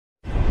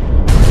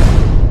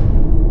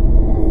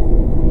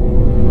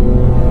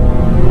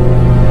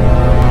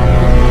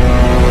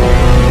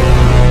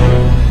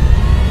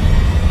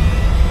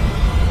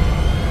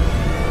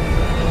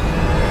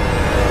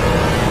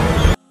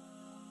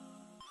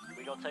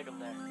take them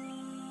there.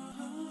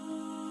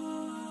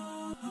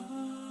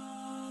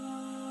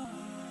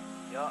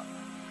 Yup.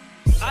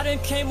 I done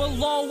came a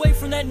long way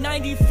from that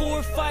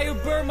 94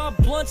 Firebird. My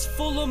blunt's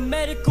full of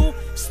medical.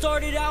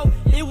 Started out,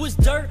 it was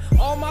dirt.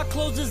 All my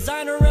clothes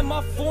designer and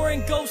my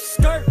foreign ghost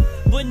skirt.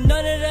 But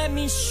none of that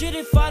means shit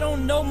if I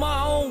don't know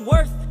my own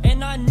worth.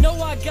 And I know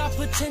I got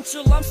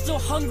potential, I'm still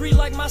hungry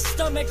like my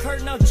stomach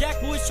hurt. Now Jack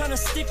Boy's trying to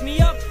stick me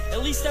up,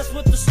 at least that's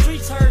what the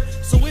streets heard.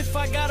 So if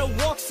I gotta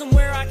walk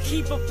somewhere, I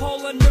keep a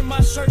pole under my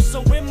shirt.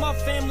 So when my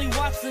family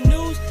watch the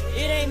news,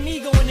 it ain't me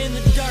going in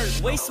the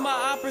dirt. Waste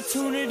my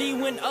opportunity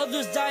when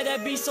others die,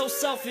 that'd be so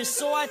selfish.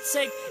 So I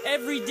take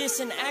every diss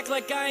and act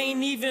like I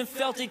ain't even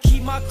felt it.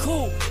 Keep my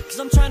cool, cause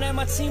I'm trying to have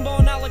my team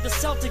ballin' out like the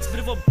Celtics. But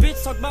if a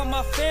bitch talk about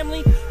my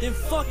family, then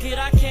fuck it,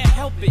 I can't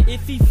help it.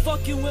 If he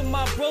fucking with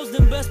my bros,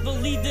 then best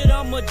believe that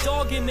I'ma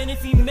dog him. And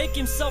if he make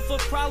himself a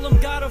problem,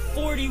 got a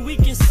 40, we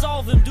can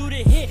solve him. Do the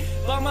hit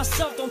by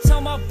myself, don't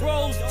tell my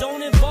bros,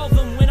 don't involve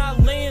him. When I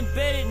lay in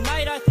bed at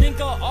night, I think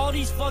of all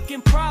these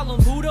fucking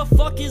problems. Who the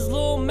fuck is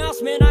Lil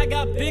Mouse, man? I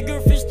got bigger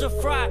fish to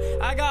fry.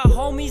 I got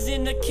homies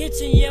in the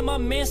kitchen, yeah, my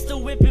man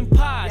still whipping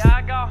pies. Yeah,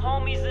 I got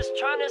homies that's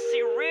trying to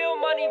see real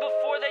money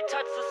before they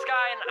touch the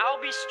sky. And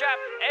I'll be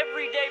strapped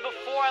every day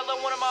before I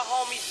let one of my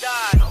homies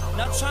die.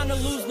 Not trying to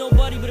lose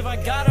nobody, but if I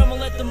got I'ma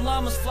let them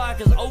llamas fly.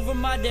 Cause over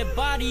my dead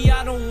body,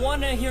 I don't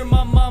wanna hear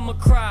my mama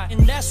cry.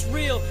 And that's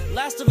real,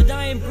 last of a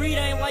dying breed.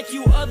 I ain't like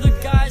you other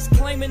guys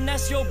claiming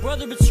that's your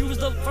brother, but you was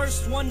the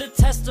first one to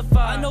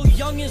testify. I know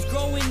youngins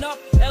growing up,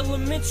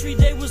 elementary,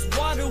 they was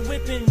water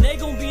whipping. They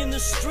gon' be in the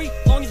street,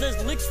 long as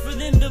there's licks for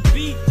them to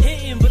be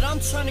hitting. But I'm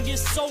trying to get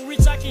so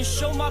rich, I can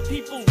show my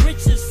people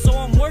riches. So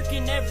I'm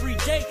working every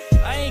day,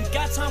 I ain't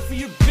got time for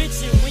your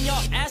bitching. When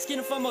y'all asking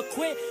if I'ma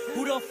quit,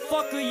 who the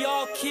fuck are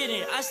y'all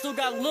kidding? I still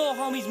got little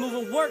homies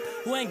moving work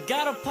who ain't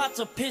got a pot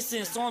to piss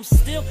in. So I'm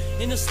still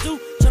in the stew,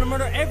 trying to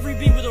murder every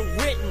beat with a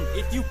written.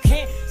 If you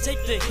can't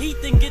take the heat,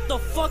 then get the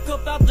fuck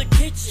up out the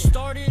kitchen.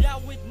 Started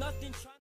out with nothing.